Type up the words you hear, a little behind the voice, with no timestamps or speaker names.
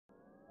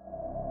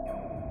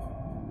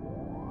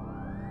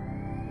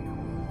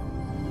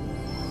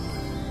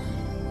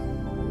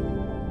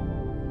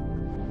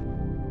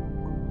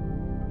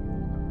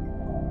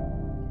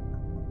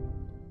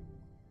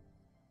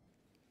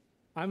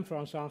I'm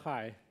from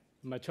Shanghai,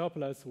 a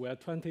metropolis where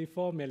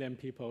 24 million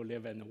people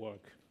live and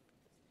work.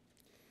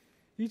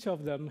 Each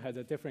of them has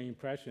a different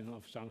impression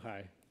of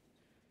Shanghai.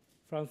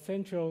 From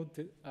central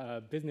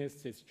business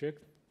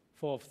district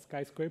full of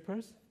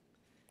skyscrapers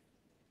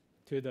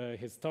to the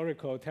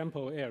historical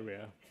temple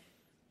area,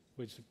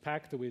 which is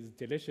packed with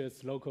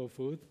delicious local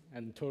food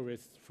and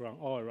tourists from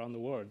all around the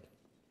world.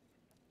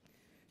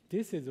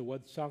 This is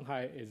what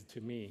Shanghai is to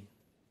me,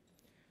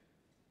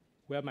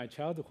 where my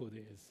childhood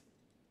is,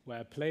 where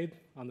I played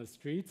on the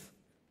streets,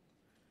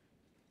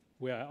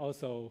 where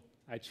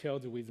I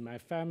chilled with my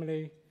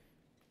family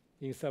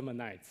in summer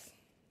nights.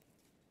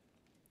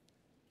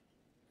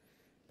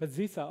 But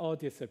these are all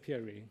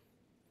disappearing,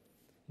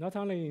 not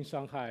only in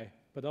Shanghai,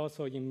 but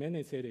also in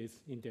many cities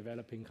in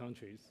developing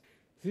countries.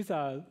 These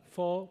are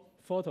 4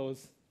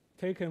 photos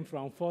taken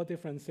from 4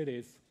 different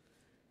cities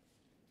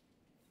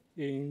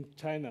in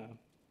China,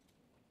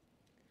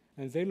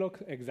 and they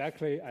look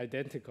exactly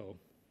identical.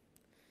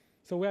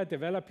 So we are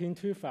developing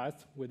too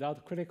fast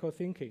without critical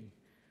thinking,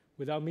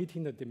 without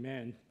meeting the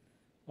demand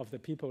of the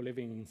people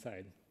living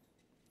inside.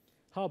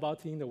 How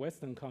about in the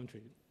Western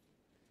country?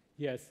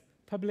 Yes,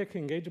 public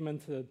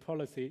engagement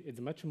policy is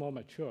much more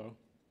mature.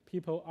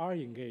 People are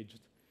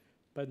engaged,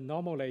 but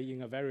normally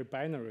in a very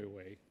binary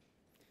way.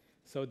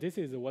 So this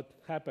is what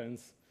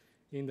happens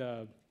in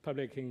the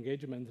public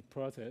engagement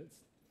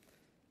process.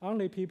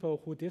 Only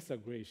people who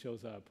disagree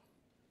shows up.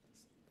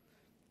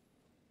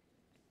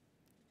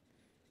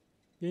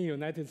 In the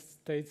United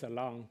States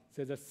alone,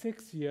 there's a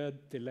 6-year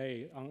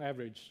delay on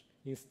average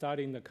in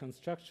starting the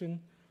construction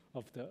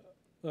of the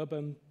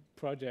urban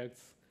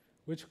projects,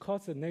 which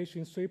cost the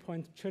nation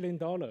 $3 trillion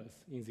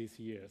in these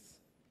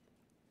years.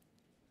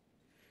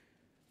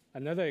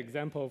 Another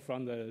example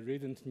from the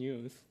recent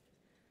news,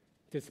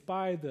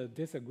 despite the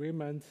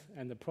disagreement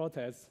and the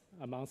protests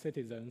among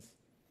citizens,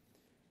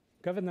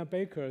 Governor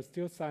Baker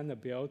still signed a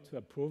bill to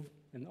approve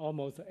an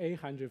almost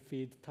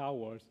 800-feet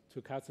tower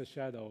to cast a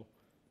shadow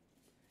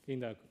in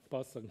the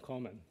Boston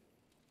Common.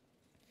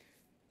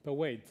 But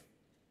wait,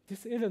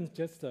 this isn't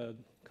just a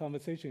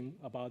conversation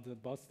about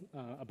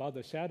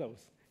the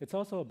shadows. It's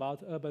also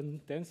about urban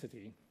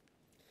density.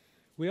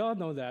 We all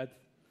know that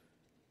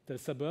the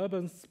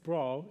suburban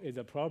sprawl is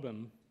a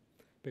problem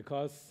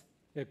because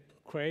it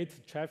creates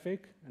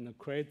traffic and it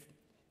creates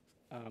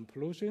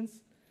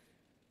pollutions.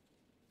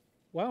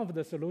 One of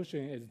the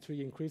solutions is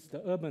to increase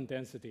the urban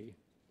density,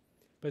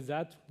 but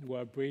that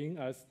will bring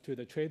us to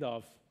the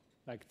trade-off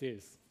like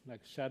this, like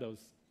shadows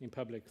in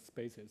public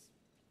spaces.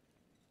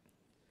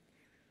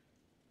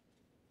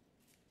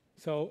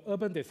 So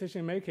urban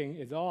decision-making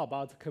is all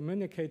about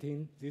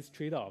communicating these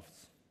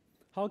trade-offs.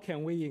 How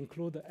can we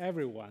include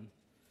everyone,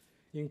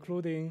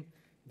 including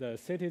the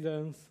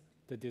citizens,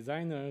 the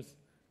designers,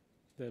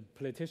 the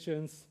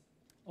politicians,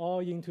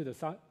 all into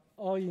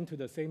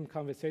the same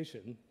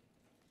conversation?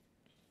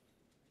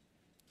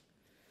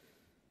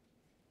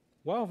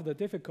 One of the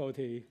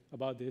difficulty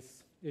about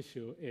this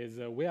issue is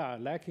we are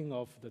lacking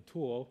of the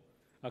tool,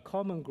 a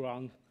common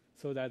ground,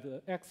 so that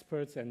the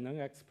experts and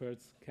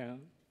non-experts can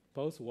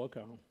both work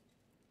on.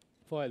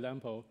 For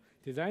example,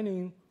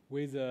 designing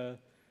with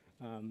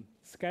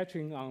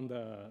sketching on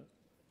the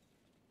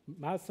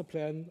master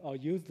plan or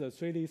use the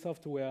 3D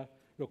software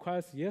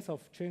requires years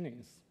of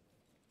trainings.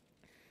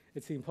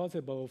 It's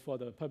impossible for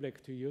the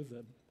public to use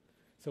them.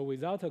 So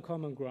without a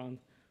common ground,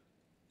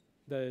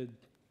 the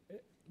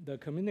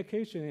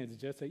communication is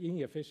just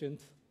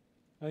inefficient,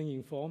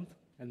 uninformed,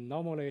 and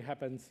normally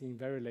happens in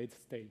very late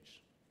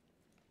stage.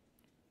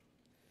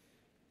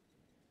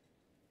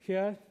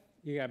 Here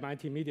in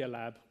MIT Media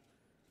Lab,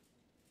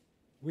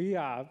 we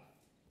are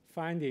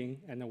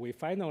finding, and we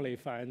finally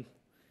find,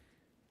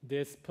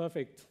 this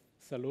perfect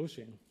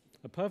solution.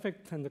 A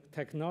perfect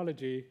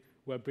technology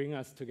will bring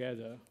us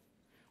together,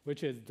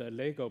 which is the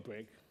Lego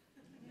brick.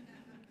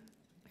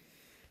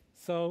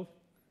 So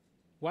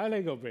why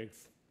Lego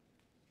bricks?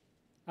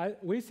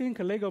 We think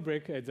a Lego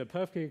brick is a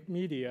perfect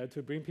media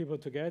to bring people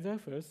together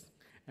first,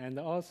 and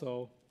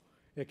also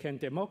it can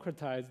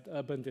democratize the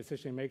urban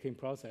decision-making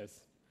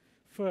process.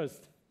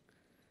 First,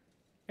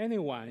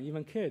 anyone,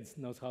 even kids,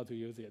 knows how to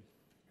use it.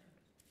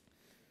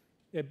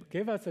 It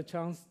gave us a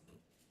chance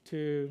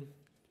to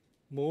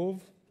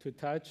move, to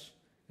touch,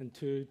 and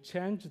to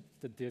change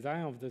the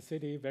design of the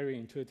city very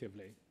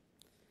intuitively.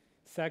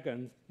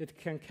 Second, it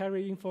can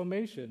carry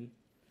information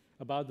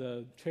about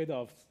the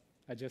trade-offs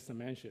I just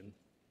mentioned.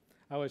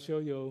 I will show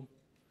you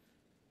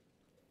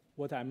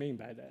what I mean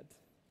by that.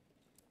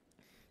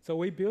 So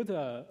we built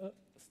a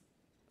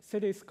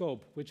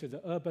Cityscope, which is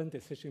an urban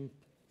decision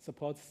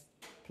support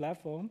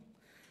platform.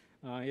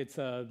 It's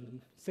a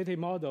city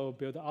model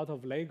built out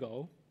of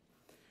Lego,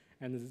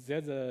 and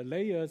there's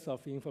layers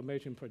of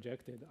information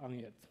projected on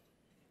it.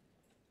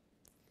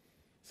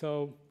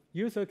 So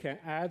user can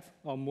add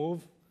or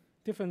move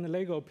different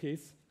Lego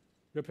pieces,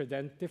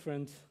 represent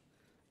different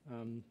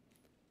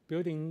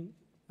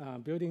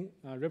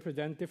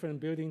represent different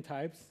building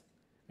types,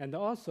 and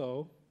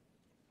also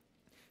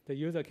the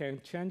user can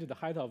change the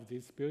height of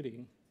this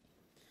building.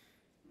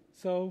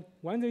 So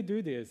when they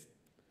do this,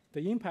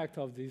 The impact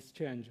of this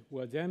change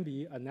will then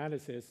be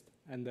analyzed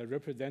and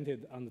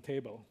represented on the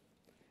table,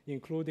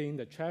 including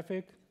the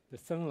traffic, the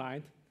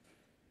sunlight,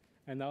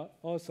 and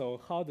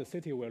also how the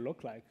city will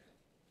look like.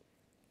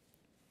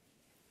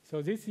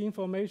 So this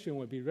information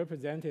will be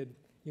represented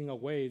in a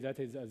way that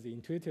is as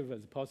intuitive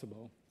as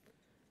possible,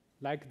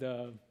 like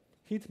the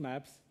heat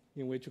maps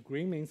in which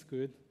green means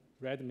good,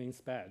 red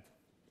means bad.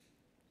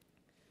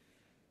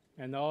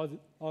 And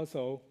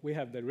also, we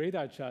have the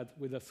radar chart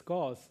with the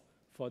scores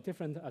for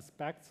different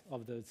aspects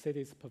of the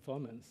city's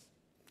performance.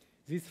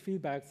 These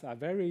feedbacks are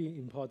very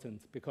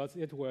important because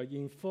it will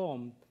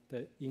inform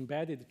the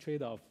embedded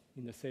trade-off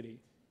in the city.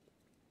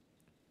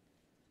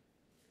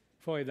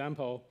 For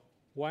example,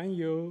 when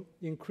you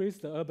increase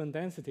the urban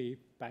density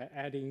by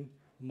adding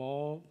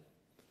more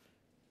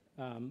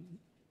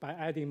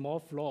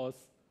floors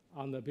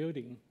on the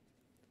building,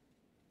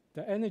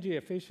 the energy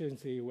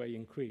efficiency will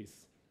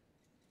increase.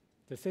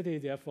 The city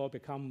therefore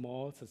become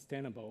more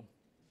sustainable.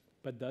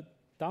 But the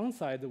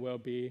downside will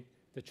be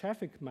the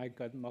traffic might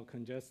get more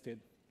congested.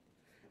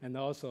 And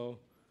also,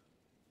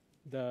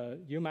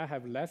 you might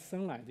have less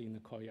sunlight in the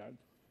courtyard.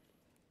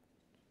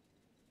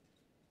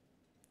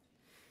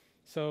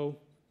 So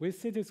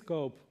with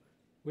Cityscope,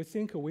 we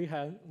think we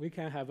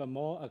can have a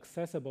more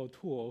accessible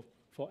tool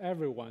for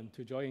everyone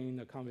to join in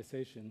the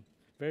conversation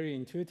very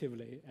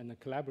intuitively and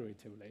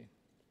collaboratively.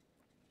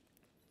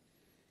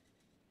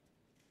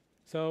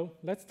 So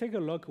let's take a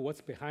look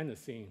what's behind the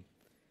scene.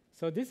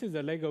 So this is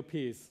a Lego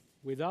piece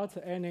without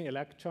any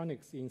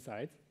electronics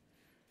inside,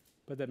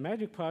 but the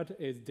magic part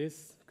is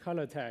this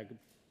color tag,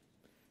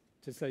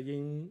 just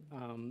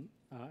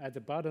at the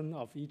bottom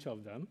of each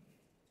of them.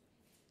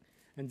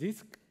 And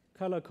this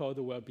color code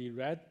will be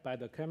read by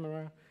the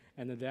camera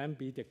and then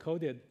be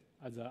decoded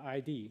as an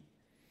ID.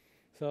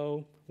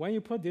 So when you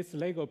put this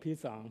Lego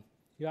piece on,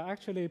 you're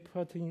actually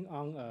putting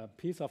on a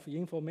piece of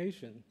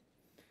information.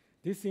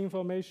 This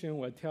information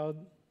will tell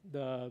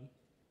the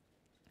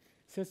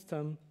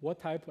system what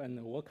type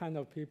and what kind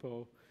of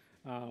people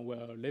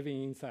were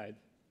living inside.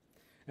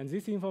 And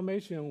this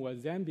information will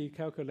then be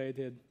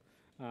calculated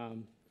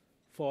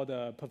for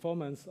the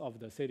performance of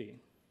the city.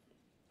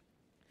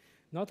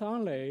 Not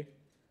only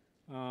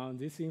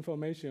this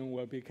information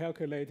will be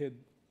calculated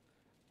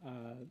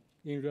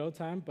in real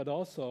time, but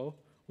also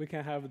we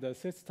can have the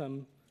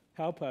system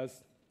help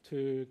us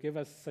to give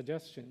us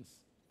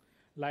suggestions.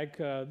 Like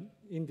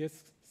in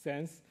this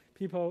sense,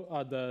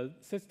 the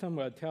system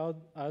will tell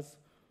us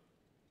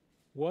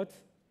what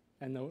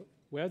and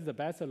where's the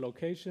best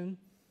location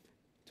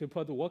to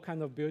put what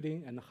kind of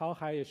building and how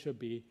high it should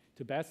be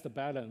to best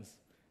balance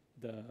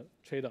the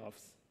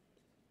trade-offs.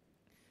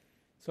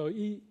 So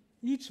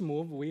each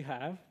move we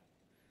have,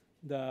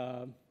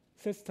 the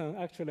system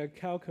actually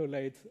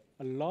calculates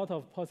a lot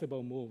of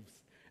possible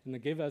moves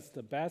and give us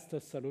the best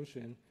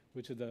solution,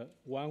 which is the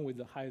one with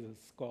the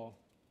highest score.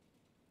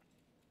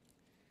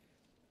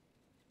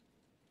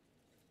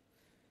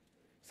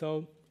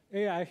 So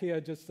AI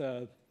here just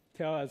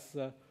tell us,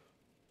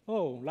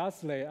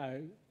 lastly,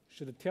 I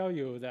should tell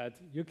you that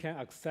you can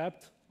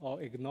accept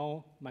or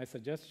ignore my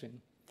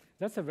suggestion.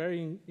 That's a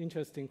very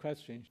interesting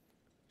question.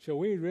 Should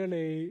we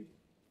really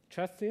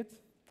trust it,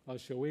 or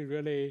should we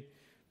really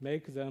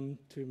make them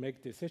to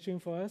make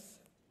decisions for us?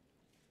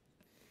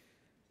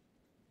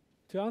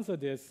 To answer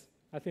this,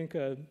 I think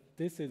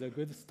this is a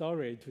good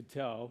story to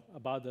tell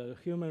about the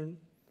human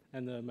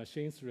and the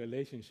machine's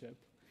relationship.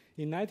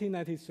 In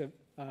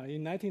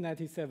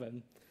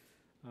 1997,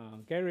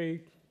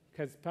 Gary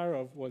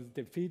Kasparov was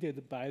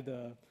defeated by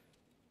the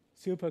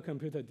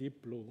supercomputer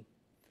Deep Blue.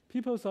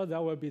 People thought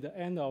that would be the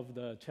end of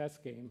the chess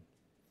game,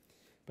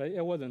 but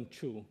it wasn't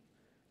true.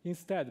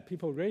 Instead,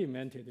 people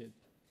reinvented it.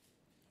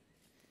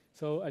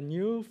 So a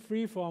new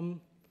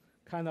free-form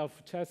kind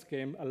of chess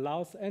game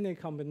allows any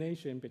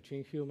combination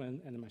between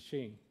human and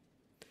machine.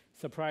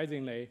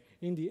 Surprisingly,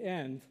 in the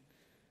end,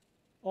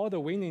 all the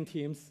winning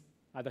teams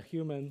are the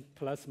human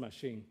plus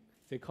machine.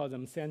 They call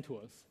them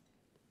centaurs.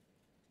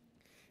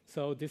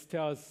 So this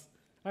tells,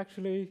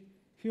 actually,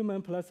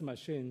 human plus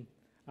machine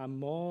are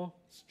more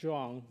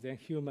strong than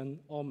human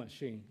or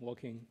machine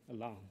working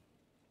alone.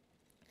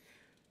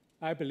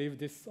 I believe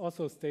this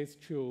also stays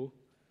true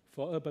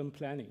for urban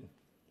planning.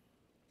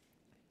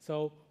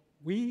 So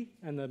we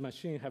and the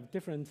machine have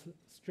different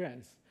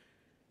strengths.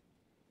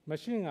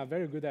 Machines are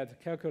very good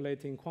at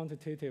calculating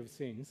quantitative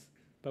things,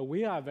 but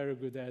we are very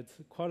good at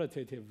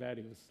qualitative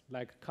values,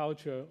 like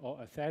culture or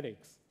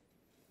aesthetics.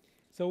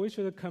 So we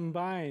should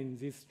combine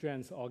these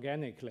strengths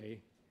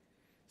organically.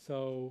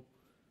 So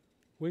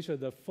we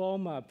should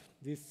form up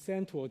this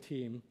central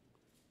team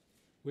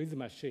with the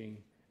machine,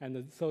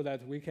 and so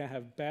that we can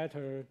have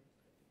better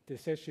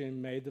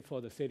decisions made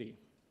for the city.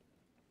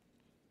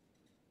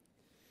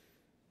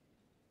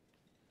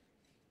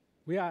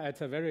 We are at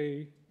a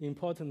very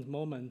important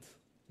moment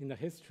in the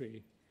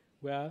history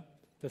where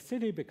the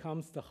city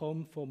becomes the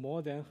home for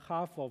more than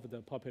half of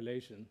the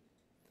population.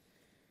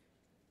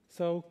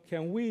 So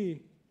can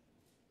we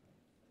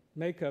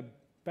make a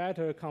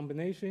better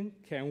combination?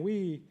 Can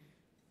we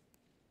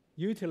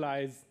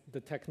utilize the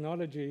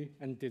technology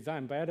and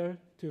design better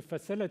to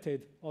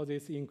facilitate all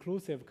this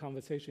inclusive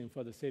conversation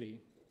for the city.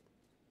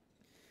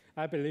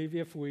 I believe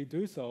if we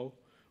do so,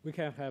 we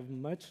can have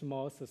much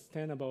more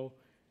sustainable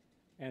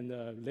and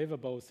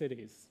livable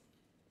cities.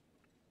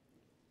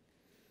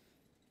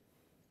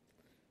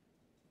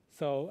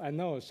 So I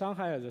know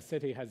Shanghai as a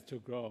city has to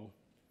grow.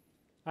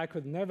 I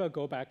could never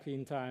go back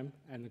in time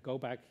and go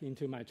back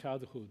into my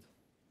childhood.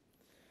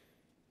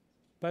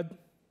 But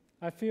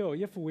I feel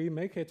if we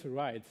make it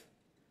right,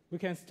 we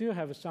can still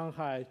have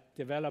Shanghai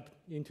develop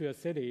into a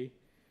city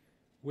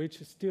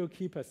which still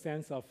keep a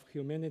sense of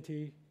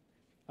humanity,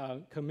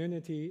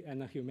 community,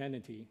 and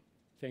humanity.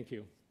 Thank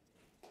you.